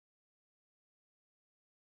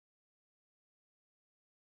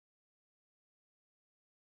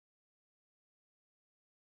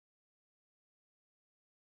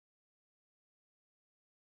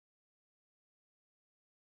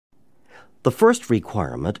The first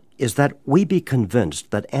requirement is that we be convinced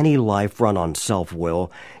that any life run on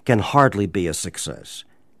self-will can hardly be a success.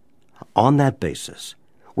 On that basis,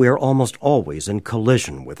 we are almost always in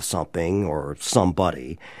collision with something or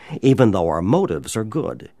somebody, even though our motives are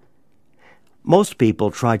good. Most people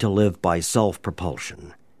try to live by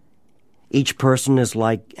self-propulsion. Each person is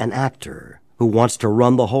like an actor who wants to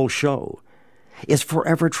run the whole show, is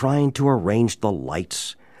forever trying to arrange the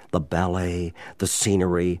lights, the ballet, the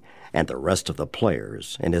scenery, and the rest of the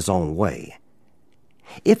players in his own way.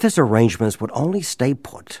 If his arrangements would only stay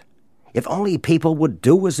put, if only people would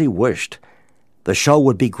do as he wished, the show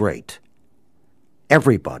would be great.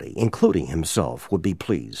 Everybody, including himself, would be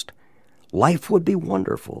pleased. Life would be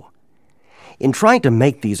wonderful. In trying to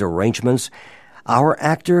make these arrangements, our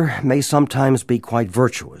actor may sometimes be quite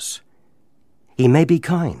virtuous. He may be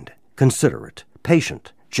kind, considerate,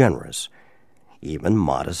 patient, generous, even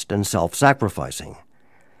modest and self-sacrificing.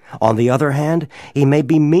 On the other hand, he may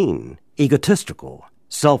be mean, egotistical,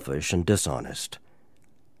 selfish, and dishonest.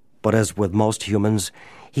 But as with most humans,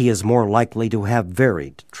 he is more likely to have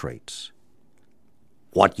varied traits.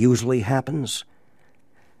 What usually happens?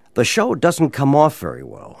 The show doesn't come off very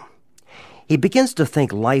well. He begins to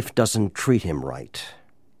think life doesn't treat him right.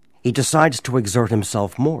 He decides to exert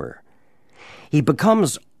himself more. He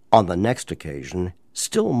becomes, on the next occasion,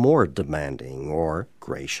 still more demanding or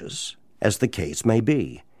gracious, as the case may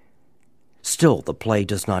be. Still, the play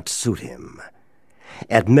does not suit him.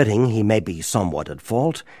 Admitting he may be somewhat at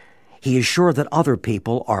fault, he is sure that other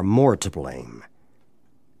people are more to blame.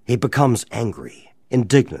 He becomes angry,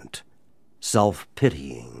 indignant,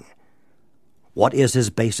 self-pitying. What is his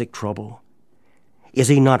basic trouble? Is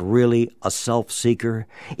he not really a self-seeker,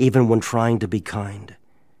 even when trying to be kind?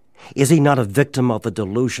 Is he not a victim of the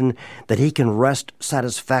delusion that he can wrest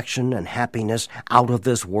satisfaction and happiness out of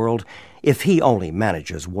this world if he only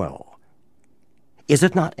manages well? Is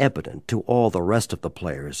it not evident to all the rest of the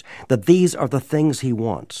players that these are the things he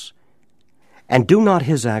wants? And do not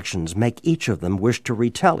his actions make each of them wish to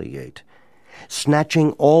retaliate,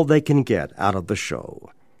 snatching all they can get out of the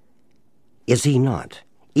show? Is he not,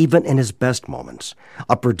 even in his best moments,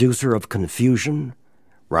 a producer of confusion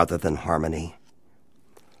rather than harmony?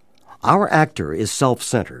 Our actor is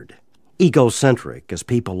self-centered, egocentric, as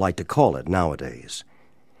people like to call it nowadays.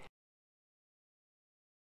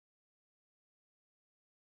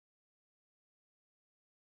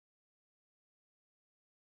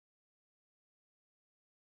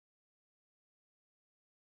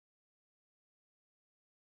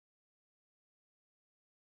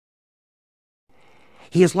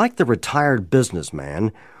 He is like the retired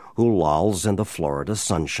businessman who lolls in the Florida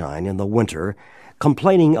sunshine in the winter,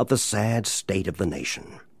 complaining of the sad state of the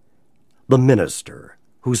nation. The minister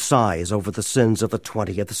who sighs over the sins of the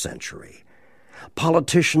 20th century.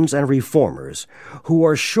 Politicians and reformers who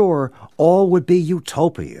are sure all would be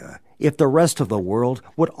utopia if the rest of the world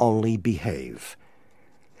would only behave.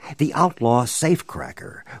 The outlaw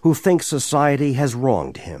safecracker who thinks society has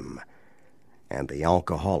wronged him. And the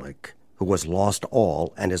alcoholic who has lost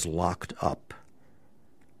all and is locked up.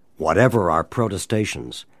 Whatever our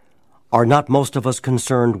protestations, are not most of us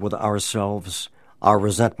concerned with ourselves, our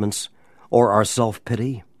resentments, or our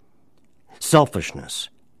self-pity? Selfishness,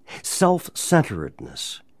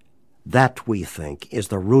 self-centeredness, that, we think, is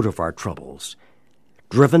the root of our troubles,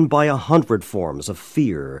 driven by 100 forms of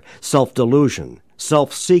fear, self-delusion,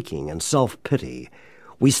 self-seeking, and self-pity.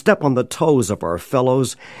 We step on the toes of our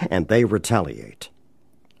fellows, and they retaliate.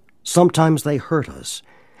 Sometimes they hurt us,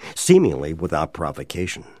 seemingly without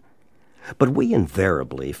provocation. But we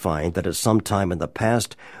invariably find that at some time in the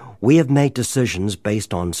past we have made decisions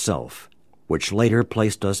based on self, which later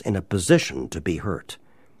placed us in a position to be hurt.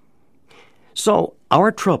 So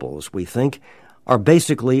our troubles, we think, are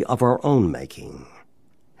basically of our own making.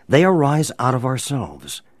 They arise out of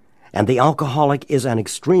ourselves, and the alcoholic is an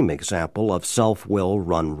extreme example of self-will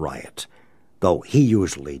run riot, though he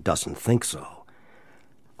usually doesn't think so.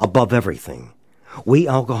 Above everything, we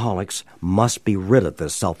alcoholics must be rid of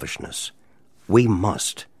this selfishness. We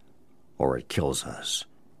must, or it kills us.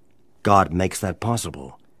 God makes that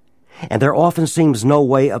possible, and there often seems no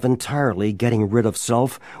way of entirely getting rid of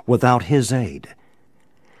self without His aid.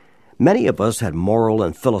 Many of us had moral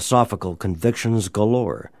and philosophical convictions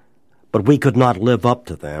galore, but we could not live up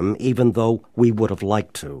to them even though we would have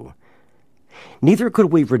liked to. Neither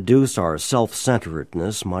could we reduce our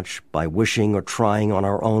self-centeredness much by wishing or trying on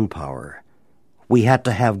our own power. We had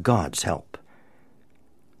to have God's help.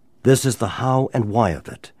 This is the how and why of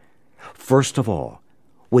it. First of all,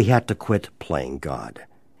 we had to quit playing God.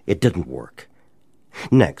 It didn't work.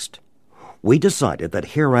 Next, we decided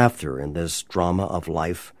that hereafter in this drama of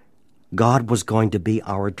life, God was going to be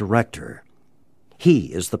our director.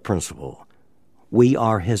 He is the principal. We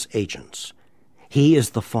are his agents. He is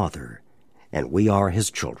the Father, and we are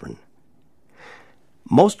his children.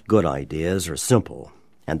 Most good ideas are simple,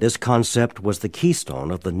 and this concept was the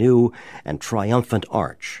keystone of the new and triumphant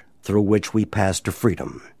arch through which we pass to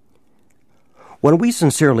freedom. When we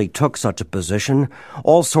sincerely took such a position,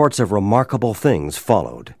 all sorts of remarkable things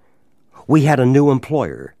followed. We had a new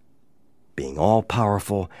employer. Being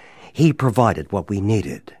all-powerful, he provided what we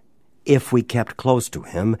needed, if we kept close to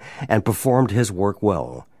him and performed his work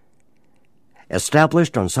well.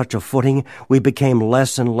 Established on such a footing, we became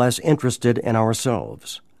less and less interested in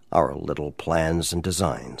ourselves, our little plans and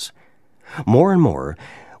designs. More and more,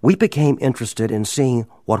 we became interested in seeing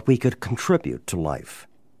what we could contribute to life.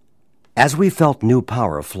 As we felt new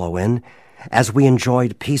power flow in, as we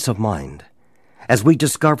enjoyed peace of mind, as we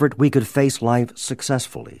discovered we could face life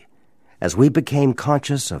successfully, as we became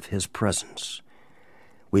conscious of his presence,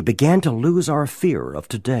 we began to lose our fear of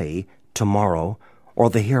today, tomorrow, or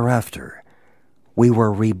the hereafter. We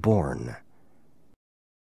were reborn.